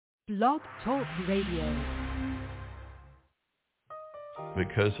Blog Talk Radio.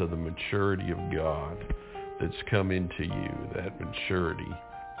 Because of the maturity of God that's come into you, that maturity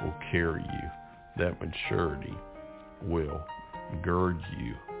will carry you. That maturity will gird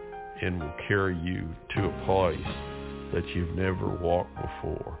you and will carry you to a place that you've never walked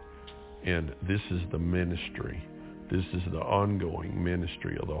before. And this is the ministry. This is the ongoing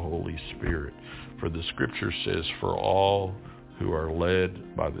ministry of the Holy Spirit. For the Scripture says, for all who are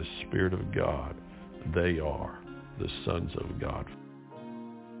led by the Spirit of God, they are the sons of God.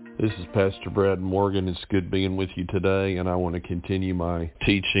 This is Pastor Brad Morgan. It's good being with you today, and I want to continue my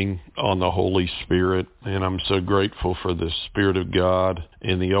teaching on the Holy Spirit. And I'm so grateful for the Spirit of God.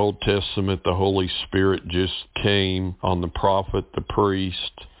 In the Old Testament, the Holy Spirit just came on the prophet, the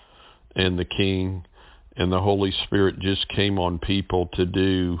priest, and the king. And the Holy Spirit just came on people to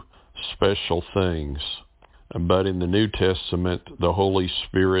do special things. But in the New Testament, the Holy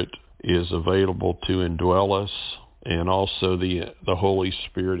Spirit is available to indwell us. And also the Holy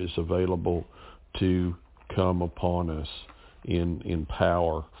Spirit is available to come upon us in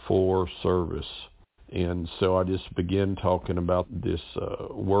power for service. And so I just began talking about this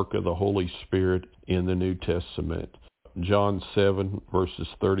work of the Holy Spirit in the New Testament. John 7, verses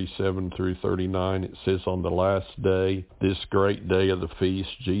 37 through 39, it says, on the last day, this great day of the feast,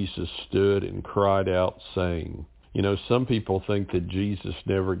 Jesus stood and cried out, saying, you know, some people think that Jesus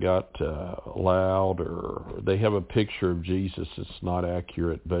never got loud, or they have a picture of Jesus that's not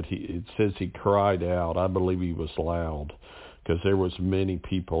accurate, but it says he cried out. I believe he was loud because there was many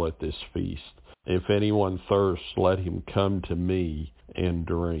people at this feast. If anyone thirsts, let him come to me and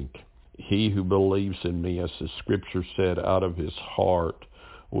drink. He who believes in me, as the Scripture said, out of his heart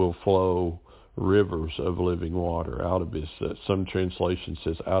will flow rivers of living water. Out of his, some translation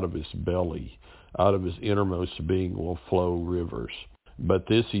says, out of his belly. Out of his innermost being will flow rivers. But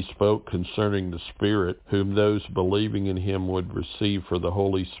this he spoke concerning the Spirit, whom those believing in him would receive, for the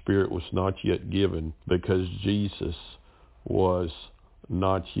Holy Spirit was not yet given, because Jesus was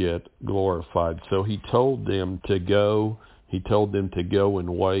not yet glorified. So he told them to go. He told them to go and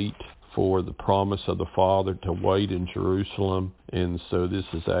wait for the promise of the Father, to wait in Jerusalem. And so this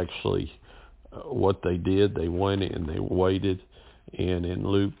is actually what they did. They went and they waited. And in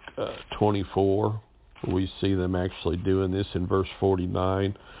Luke 24, we see them actually doing this in verse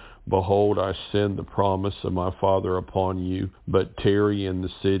 49. Behold, I send the promise of my Father upon you, but tarry in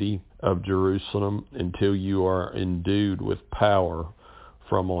the city of Jerusalem until you are endued with power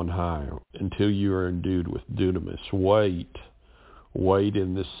from on high, until you are endued with dunamis. Wait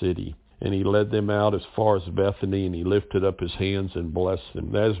in the city. And he led them out as far as Bethany, and he lifted up his hands and blessed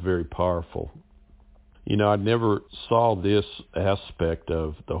them. That is very powerful. You know, I never saw this aspect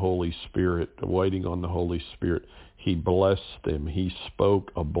of the Holy Spirit, waiting on the Holy Spirit. He blessed them. He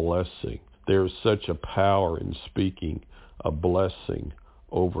spoke a blessing. There is such a power in speaking a blessing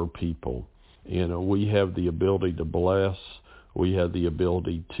over people. You know, we have the ability to bless. We have the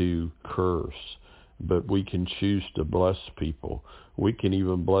ability to curse. But we can choose to bless people. We can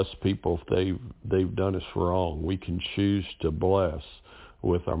even bless people if they've done us wrong. We can choose to bless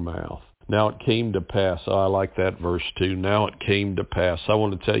with our mouth. Now it came to pass. Oh, I like that verse too. Now it came to pass. I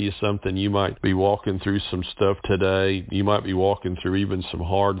want to tell you something. You might be walking through some stuff today. You might be walking through even some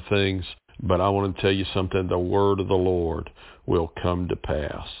hard things. But I want to tell you something. The word of the Lord will come to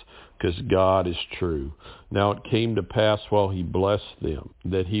pass, because God is true. Now it came to pass while he blessed them,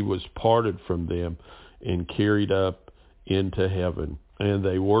 that he was parted from them and carried up into heaven. And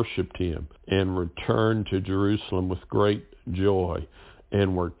they worshipped him and returned to Jerusalem with great joy,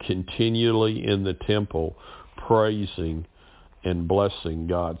 and were continually in the temple praising and blessing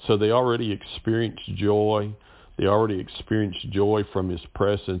God. So they already experienced joy. They already experienced joy from his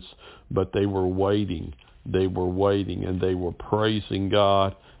presence, but they were waiting. They were waiting, and they were praising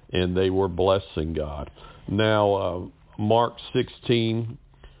God, and they were blessing God. Now, Mark 16,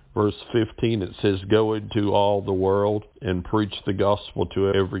 verse 15, it says, go into all the world and preach the gospel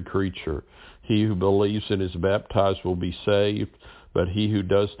to every creature. He who believes and is baptized will be saved, but he who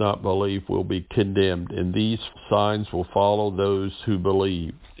does not believe will be condemned. And these signs will follow those who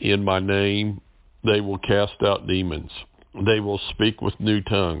believe. In my name they will cast out demons. They will speak with new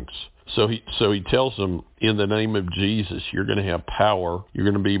tongues. So he tells them, in the name of Jesus, you're going to have power. You're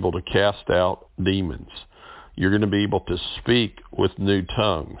going to be able to cast out demons. You're going to be able to speak with new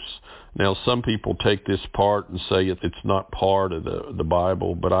tongues. Now, some people take this part and say it's not part of the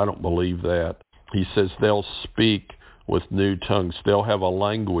Bible, but I don't believe that. He says they'll speak with new tongues. They'll have a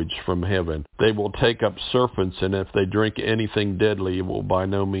language from heaven. They will take up serpents, and if they drink anything deadly, it will by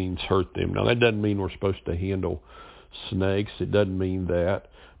no means hurt them. Now, that doesn't mean we're supposed to handle snakes. It doesn't mean that.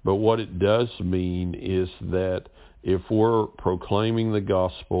 But what it does mean is that if we're proclaiming the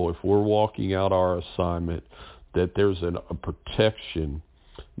gospel, if we're walking out our assignment, that there's a protection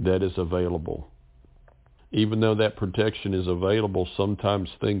that is available. Even though that protection is available, sometimes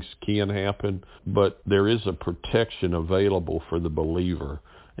things can happen, but there is a protection available for the believer,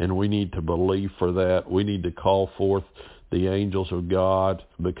 and we need to believe for that. We need to call forth the angels of God,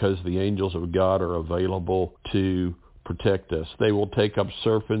 because the angels of God are available to protect us. They will take up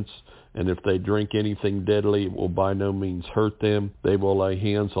serpents, and if they drink anything deadly, it will by no means hurt them. They will lay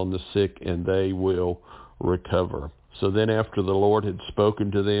hands on the sick, and they will recover. So then after the Lord had spoken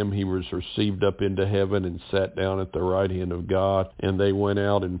to them, he was received up into heaven and sat down at the right hand of God. And they went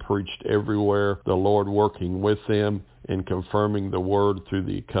out and preached everywhere, the Lord working with them and confirming the word through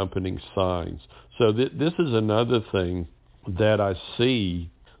the accompanying signs. So this is another thing that I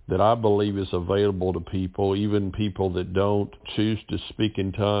see that I believe is available to people, even people that don't choose to speak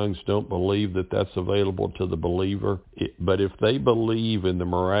in tongues, don't believe that that's available to the believer. But if they believe in the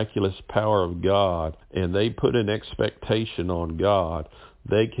miraculous power of God and they put an expectation on God,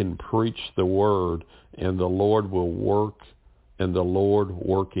 they can preach the word and the Lord will work, and the Lord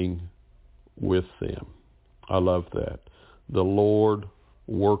working with them. I love that. The Lord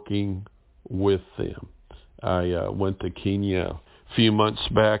working with them. I went to Kenya a few months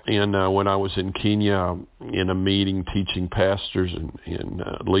back, and when I was in Kenya in a meeting teaching pastors and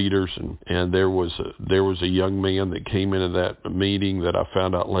leaders, and there was a young man that came into that meeting that I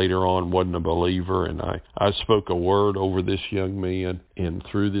found out later on wasn't a believer, and I spoke a word over this young man, and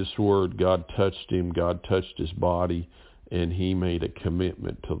through this word God touched him, God touched his body, and he made a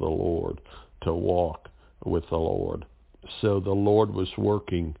commitment to the Lord to walk with the Lord. So the Lord was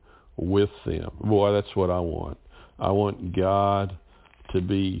working with them. Boy, that's what I want. I want God to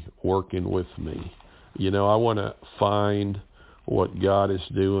be working with me. You know, I want to find what God is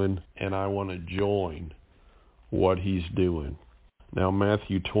doing, and I want to join what he's doing. Now,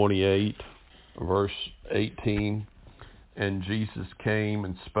 Matthew 28, verse 18, and Jesus came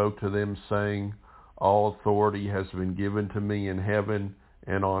and spoke to them, saying, all authority has been given to me in heaven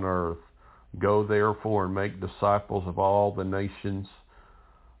and on earth. Go therefore and make disciples of all the nations,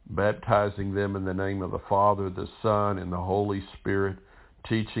 baptizing them in the name of the Father, the Son, and the Holy Spirit,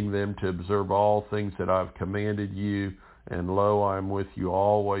 teaching them to observe all things that I've commanded you, and lo, I am with you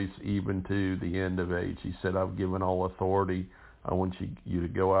always, even to the end of age. He said, I've given all authority. I want you to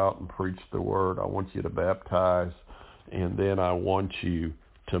go out and preach the word. I want you to baptize, and then I want you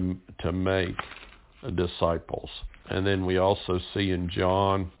to make disciples. And then we also see in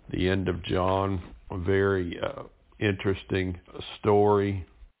John, the end of John, a very interesting story.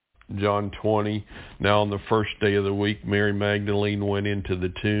 John 20, now on the first day of the week, Mary Magdalene went into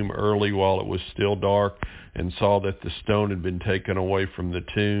the tomb early while it was still dark and saw that the stone had been taken away from the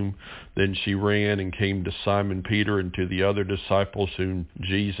tomb. Then she ran and came to Simon Peter and to the other disciples whom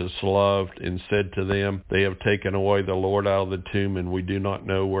Jesus loved, and said to them, they have taken away the Lord out of the tomb, and we do not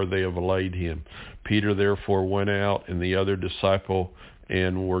know where they have laid him. Peter therefore went out, and the other disciple,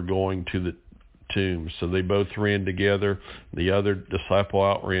 and were going to the tomb. So they both ran together. The other disciple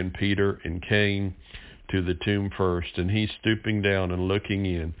outran Peter and came to the tomb first. And he, stooping down and looking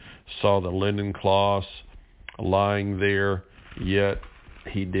in, saw the linen cloths lying there, yet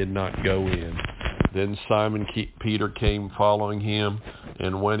he did not go in. Then Simon Peter came following him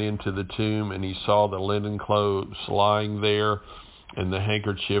and went into the tomb, and he saw the linen clothes lying there, and the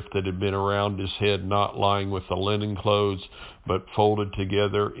handkerchief that had been around his head not lying with the linen clothes, but folded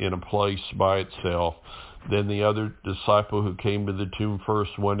together in a place by itself. Then the other disciple who came to the tomb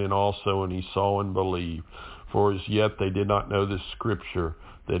first went in also, and he saw and believed. For as yet they did not know the scripture,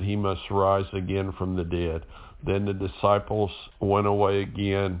 that he must rise again from the dead. Then the disciples went away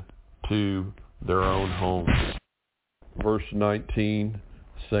again to their own homes. Verse 19.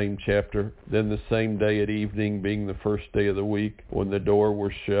 Same chapter. Then the same day at evening, being the first day of the week, when the door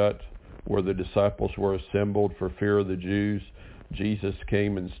was shut, where the disciples were assembled for fear of the Jews, Jesus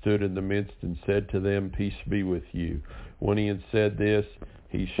came and stood in the midst and said to them, peace be with you. When he had said this,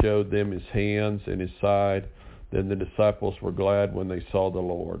 he showed them his hands and his side. Then the disciples were glad when they saw the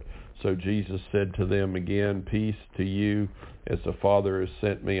Lord. So Jesus said to them again, peace to you. As the Father has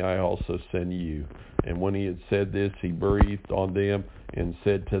sent me, I also send you. And when he had said this, he breathed on them and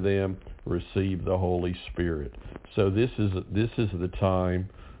said to them, receive the Holy Spirit. So this is the time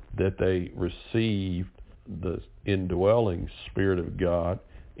that they received the indwelling Spirit of God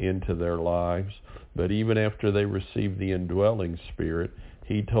into their lives. But even after they received the indwelling Spirit,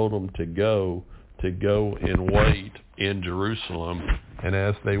 he told them to go and wait in Jerusalem. And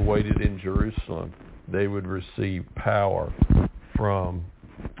as they waited in Jerusalem, they would receive power from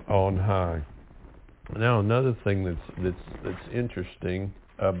on high. Now, another thing that's interesting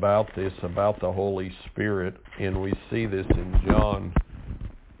about this, about the Holy Spirit, and we see this in John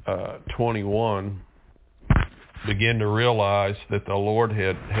 21, begin to realize that the Lord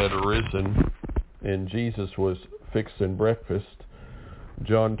had arisen and Jesus was fixing breakfast.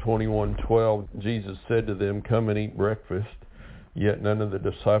 John 21:12, Jesus said to them, "Come and eat breakfast." Yet none of the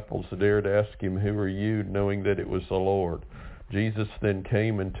disciples dared ask him, "Who are you?" knowing that it was the Lord. Jesus then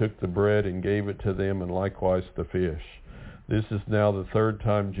came and took the bread and gave it to them, and likewise the fish. This is now the third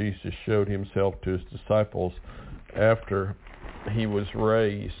time Jesus showed himself to his disciples after he was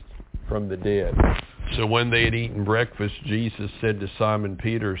raised from the dead. So when they had eaten breakfast, Jesus said to Simon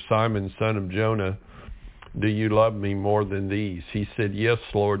Peter, "Simon, son of Jonah, do you love me more than these?" He said, "Yes,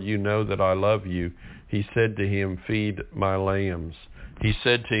 Lord, you know that I love you." He said to him, "Feed my lambs." He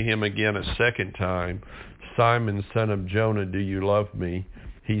said to him again a second time, "Simon, son of Jonah, do you love me?"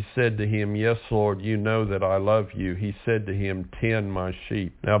 He said to him, "Yes, Lord, you know that I love you." He said to him, "Tend my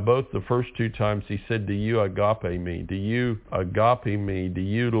sheep." Now, both the first two times he said, "Do you agape me? Do you agape me? Do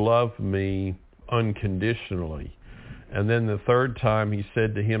you love me unconditionally?" And then the third time he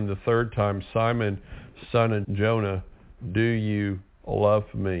said to him, the third time, "Simon, son of Jonah, do you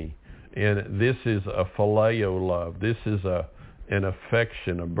love me?" And this is a phileo love. This is an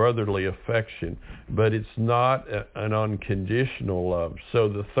affection, a brotherly affection, but it's not an unconditional love. So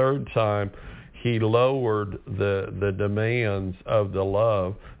the third time he lowered the demands of the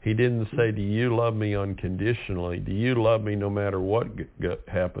love. He didn't say, "Do you love me unconditionally? Do you love me no matter what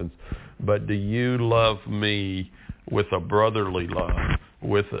happens?" But do you love me with a brotherly love,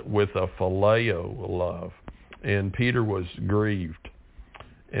 with a phileo love? And Peter was grieved.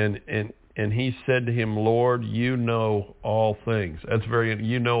 And he said to him, "Lord, you know all things." That's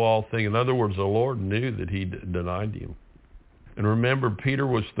you know all things. In other words, the Lord knew that he denied him. And remember, Peter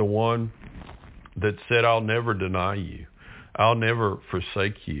was the one that said, "I'll never deny you. I'll never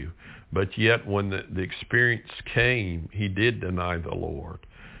forsake you." But yet when the experience came, he did deny the Lord.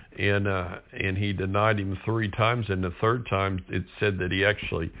 And he denied him 3 times. And the third time it said that he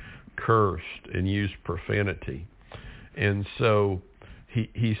actually cursed and used profanity. And so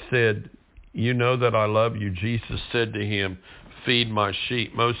he said, "You know that I love you." Jesus said to him, "Feed my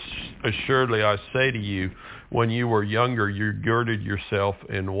sheep. Most assuredly I say to you, when you were younger, you girded yourself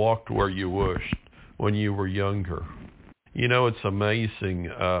and walked where you wished." When you were younger. You know, it's amazing.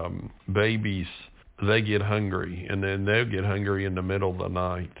 Babies, they get hungry, and then they'll get hungry in the middle of the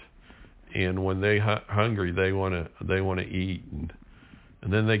night. And when they're hungry, they want to eat.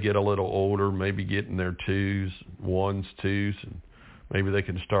 And then they get a little older, maybe get in their 1s, 2s, and maybe they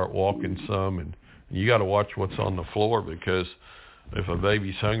can start walking some. And you got to watch what's on the floor, because if a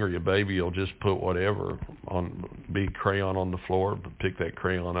baby's hungry, a baby will just put whatever on, big crayon on the floor, pick that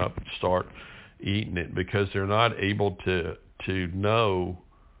crayon up and start eating it, because they're not able to know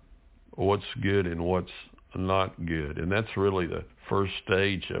what's good and what's not good. And that's really the first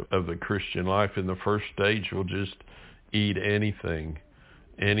stage of the Christian life. In the first stage, we'll just eat anything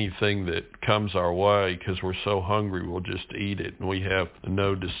that comes our way, because we're so hungry, we'll just eat it, and we have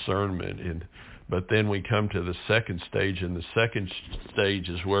no discernment. But then we come to the second stage, and the second stage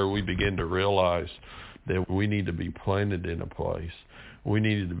is where we begin to realize that we need to be planted in a place. We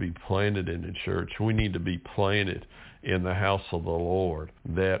needed to be planted in the church. We need to be planted in the house of the Lord,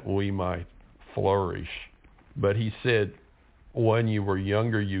 that we might flourish. But he said, when you were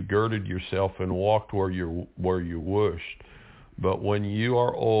younger, you girded yourself and walked where you wished. But when you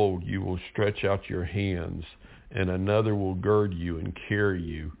are old, you will stretch out your hands, and another will gird you and carry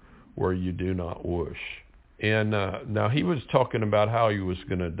you where you do not wish. And now he was talking about how he was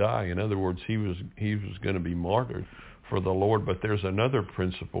going to die. In other words, he was going to be martyred for the Lord. But there's another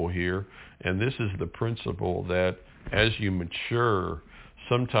principle here, and this is the principle that as you mature,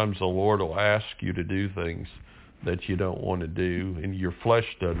 sometimes the Lord will ask you to do things that you don't want to do, and your flesh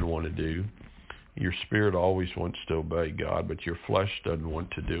doesn't want to do. Your spirit always wants to obey God, but your flesh doesn't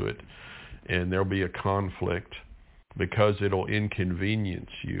want to do it. And there'll be a conflict because it'll inconvenience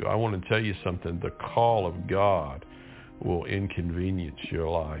you. I want to tell you something. The call of God will inconvenience your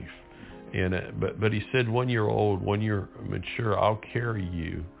life. And but he said, when you're old, when you're mature, I'll carry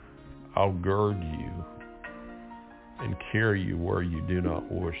you. I'll gird you and carry you where you do not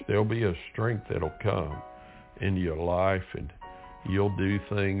wish. There'll be a strength that'll come into your life, and you'll do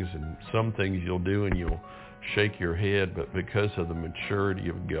things, and some things you'll do and you'll shake your head, but because of the maturity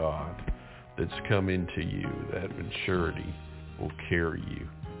of God that's come into you, that maturity will carry you.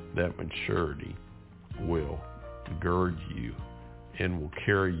 That maturity will gird you and will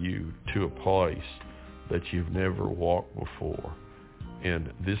carry you to a place that you've never walked before.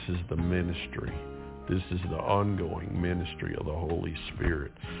 And this is the ministry. This is the ongoing ministry of the Holy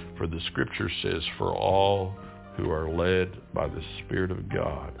Spirit. For the scripture says, for all who are led by the Spirit of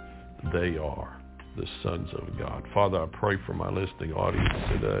God, they are the sons of God. Father, I pray for my listening audience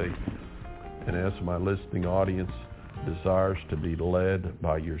today. And as my listening audience desires to be led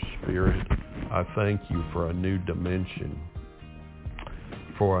by your Spirit, I thank you for a new dimension,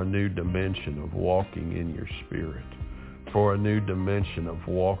 of walking in your Spirit, for a new dimension of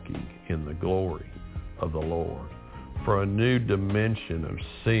walking in the glory of the Lord, for a new dimension of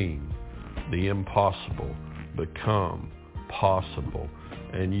seeing the impossible become possible,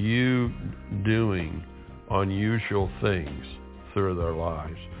 and you doing unusual things through their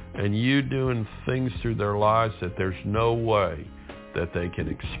lives, and you doing things through their lives that there's no way that they can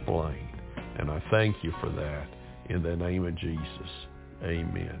explain. And I thank you for that in the name of Jesus.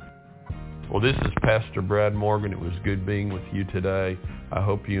 Amen. Well, this is Pastor Brad Morgan. It was good being with you today. I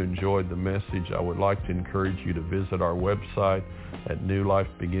hope you enjoyed the message. I would like to encourage you to visit our website at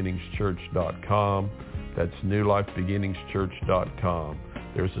newlifebeginningschurch.com. That's newlifebeginningschurch.com.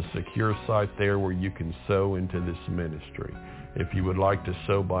 There's a secure site there where you can sow into this ministry. If you would like to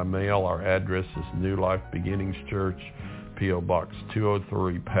sow by mail, our address is New Life Beginnings Church, P.O. Box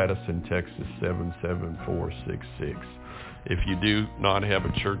 203, Patterson, Texas 77466. If you do not have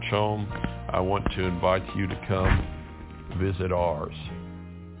a church home, I want to invite you to come visit ours.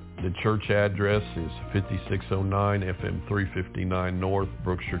 The church address is 5609 FM 359 North,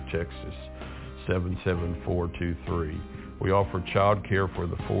 Brookshire, Texas 77423. We offer child care for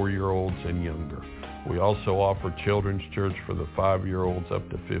the 4-year-olds and younger. We also offer children's church for the 5-year-olds up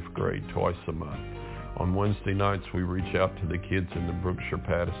to 5th grade twice a month. On Wednesday nights, we reach out to the kids in the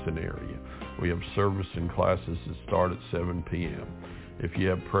Brookshire-Patterson area. We have service and classes that start at 7 p.m. If you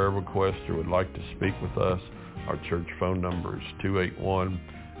have prayer requests or would like to speak with us, our church phone number is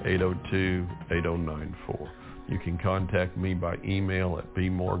 281-802-8094. You can contact me by email at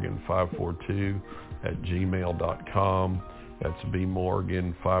bmorgan542@gmail.com. That's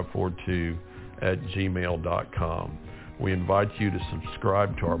bmorgan542@gmail.com. We invite you to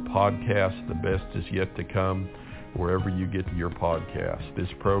subscribe to our podcast, The Best Is Yet to Come, wherever you get your podcast.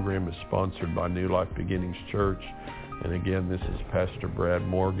 This program is sponsored by New Life Beginnings Church. And again, this is Pastor Brad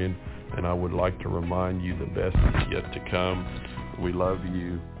Morgan, and I would like to remind you the best is yet to come. We love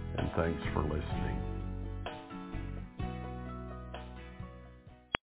you, and thanks for listening.